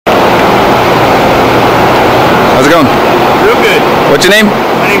Real good. What's your name?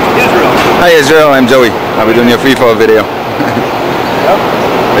 My name's Israel. Hi Israel, I'm Joey. I'll be doing your free fall video.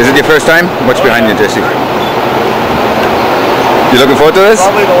 Yep. Is it your first time? What's behind you, Jesse? You looking forward to this?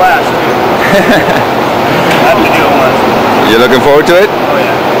 Probably the last. I have to do it once. You looking forward to it? Oh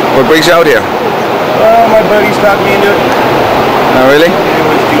yeah. What brings you out here? My buddies talked me into it. Oh really? They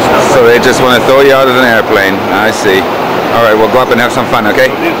always do stuff So like they just want to throw you out of an airplane. I see. Alright, we'll go up and have some fun,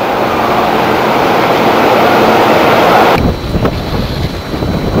 okay?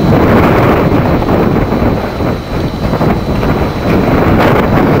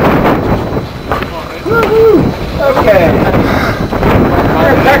 Okay.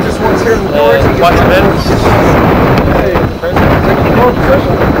 Texas one's here in the door. Watch a bit.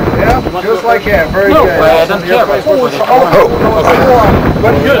 Yeah, just like that. Very good. Oh,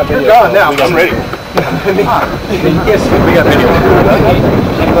 But you're gone now. I'm ready. Yes, we got video.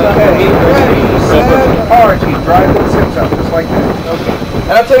 Hard, you drive and sit up just like that. Okay.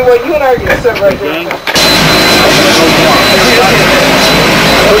 And I'll tell you what, you and I are going to sit right there.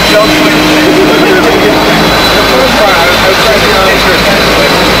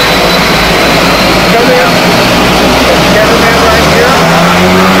 Cameraman right here.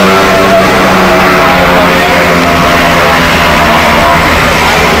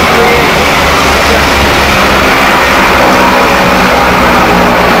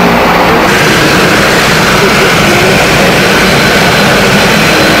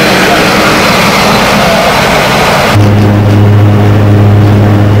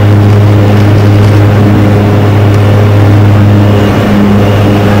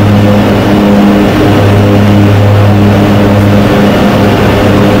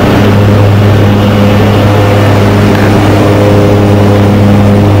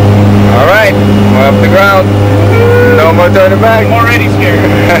 Off the ground. No more turning back. I'm already scared.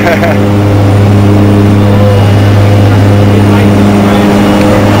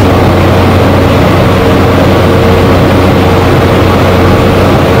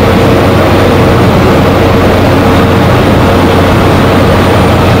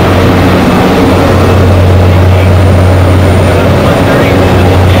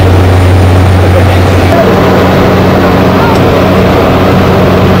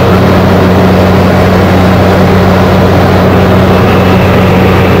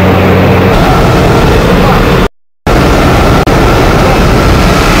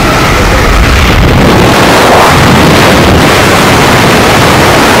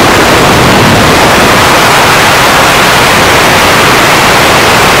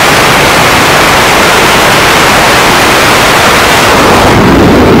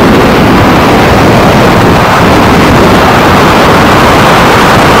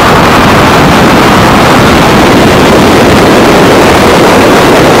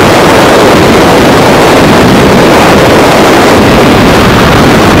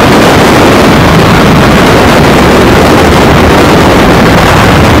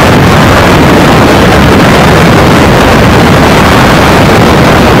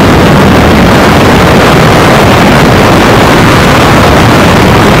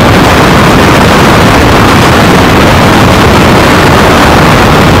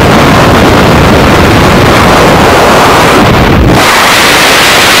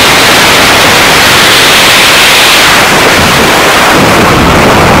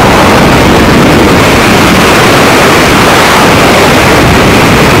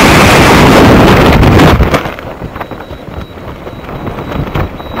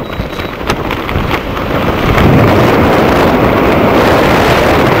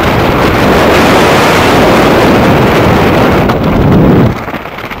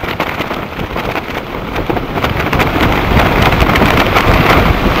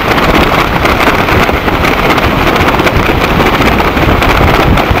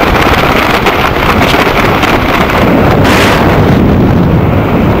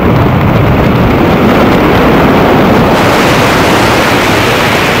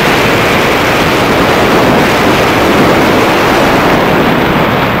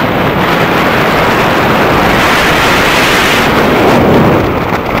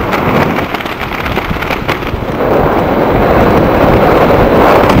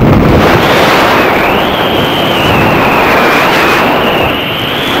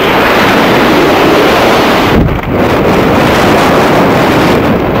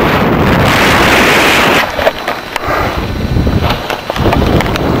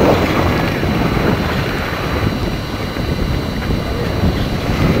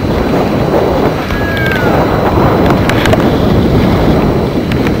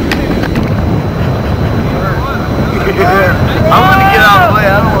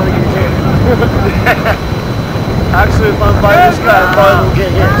 down by this guy, I probably won't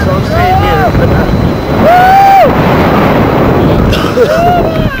get hit, so I'm staying here.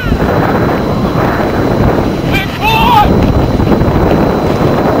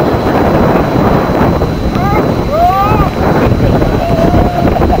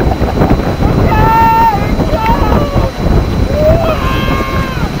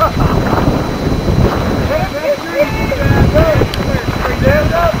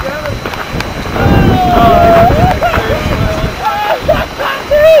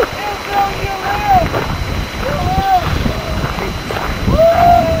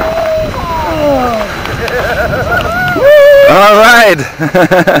 All right.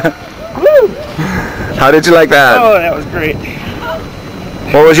 How did you like that? Oh, that was great.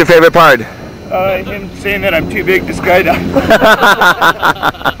 What was your favorite part? Him saying that I'm too big to skydive.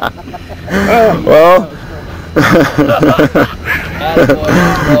 Well,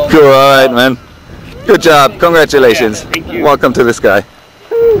 cool. All right, man. Good job. Congratulations. Yeah, thank you. Welcome to the sky.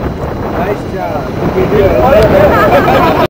 Nice job.